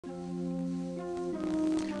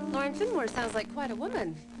Lauren Fenmore sounds like quite a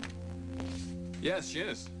woman. Yes, she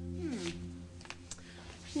is.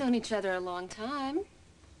 Known each other a long time. Did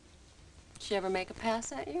she ever make a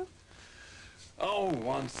pass at you? Oh,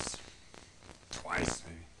 once. Twice,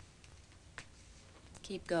 maybe.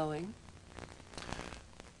 Keep going.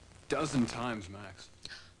 Dozen times, Max.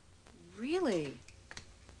 Really?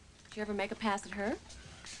 Did you ever make a pass at her?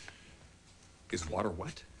 Is water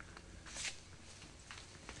wet?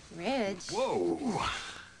 Ridge. Whoa!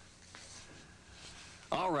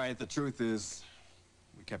 All right, the truth is,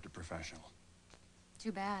 we kept it professional.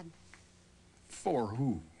 Too bad. For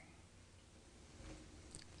who?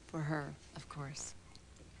 For her, of course.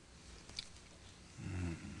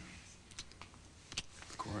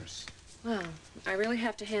 Of course. Well, I really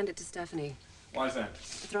have to hand it to Stephanie. Why is that?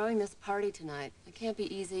 Throwing this party tonight. It can't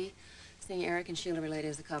be easy seeing Eric and Sheila related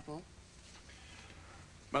as a couple.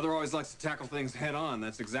 Mother always likes to tackle things head on.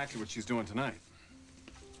 That's exactly what she's doing tonight.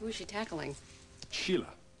 Who is she tackling? Sheila.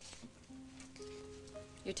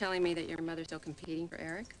 You're telling me that your mother's still competing for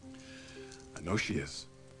Eric? I know she is.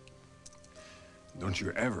 Don't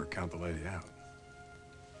you ever count the lady out.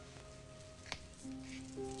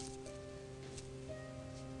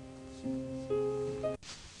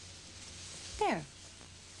 There.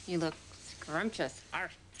 You look scrumptious.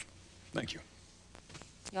 Arr. Thank you.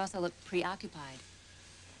 You also look preoccupied.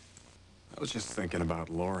 I was just thinking about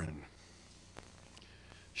Lauren.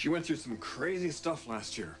 She went through some crazy stuff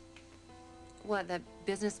last year. What, that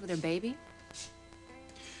business with her baby?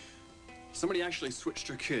 Somebody actually switched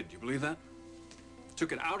her kid. You believe that?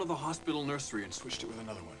 Took it out of the hospital nursery and switched it with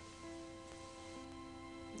another one.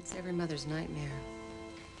 It's every mother's nightmare.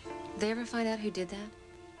 Did they ever find out who did that?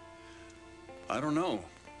 I don't know.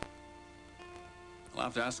 I'll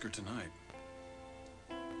have to ask her tonight.